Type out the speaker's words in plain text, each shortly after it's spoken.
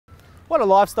What a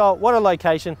lifestyle, what a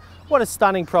location, what a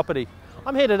stunning property.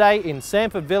 I'm here today in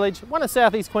Samford Village, one of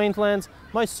South East Queensland's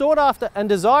most sought after and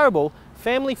desirable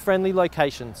family-friendly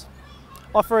locations.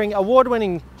 Offering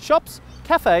award-winning shops,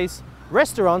 cafes,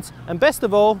 restaurants, and best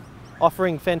of all,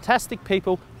 offering fantastic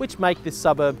people which make this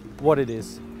suburb what it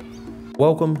is.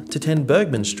 Welcome to 10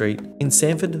 Bergman Street in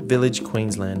Samford Village,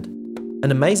 Queensland.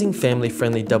 An amazing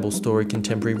family-friendly double-storey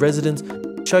contemporary residence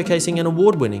showcasing an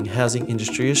award-winning Housing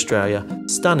Industry Australia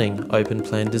stunning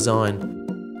open-plan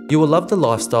design. You will love the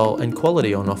lifestyle and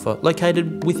quality on offer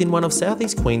located within one of South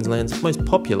East Queensland's most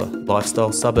popular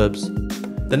lifestyle suburbs.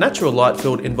 The natural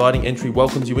light-filled inviting entry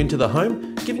welcomes you into the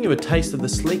home, giving you a taste of the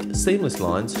sleek, seamless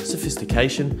lines,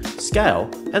 sophistication, scale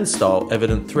and style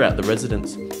evident throughout the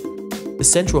residence. The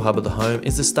central hub of the home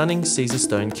is the stunning Caesar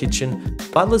stone kitchen,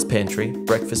 butler's pantry,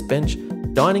 breakfast bench,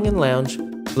 dining and lounge,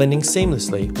 blending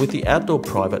seamlessly with the outdoor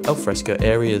private alfresco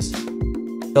areas.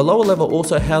 The lower level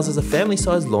also houses a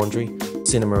family-sized laundry,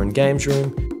 cinema and games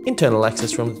room, internal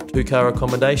access from two-car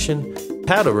accommodation,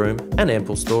 powder room and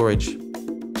ample storage.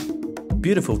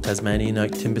 Beautiful Tasmanian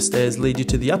oak timber stairs lead you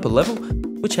to the upper level,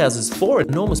 which houses 4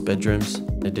 enormous bedrooms,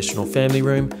 an additional family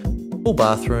room, full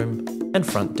bathroom and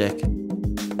front deck.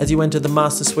 As you enter the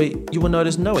master suite, you will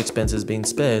notice no expenses being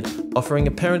spared, offering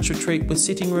a parent's retreat with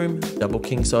sitting room, double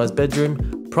king-size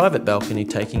bedroom, private balcony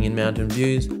taking in mountain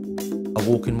views, a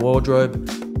walk-in wardrobe,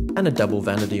 and a double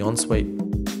vanity ensuite.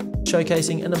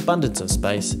 Showcasing an abundance of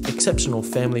space, exceptional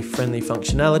family-friendly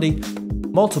functionality,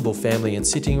 multiple family and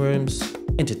sitting rooms,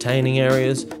 entertaining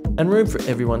areas, and room for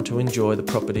everyone to enjoy the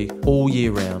property all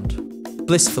year round.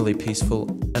 Blissfully peaceful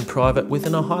and private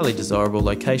within a highly desirable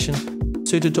location,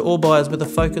 suited to all buyers with a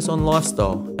focus on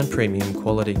lifestyle and premium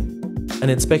quality. An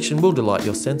inspection will delight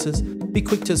your senses. Be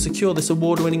quick to secure this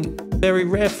award-winning, very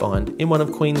rare find in one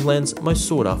of Queensland's most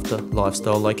sought-after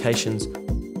lifestyle locations.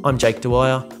 I'm Jake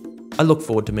Dwyer. I look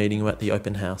forward to meeting you at the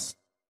open house.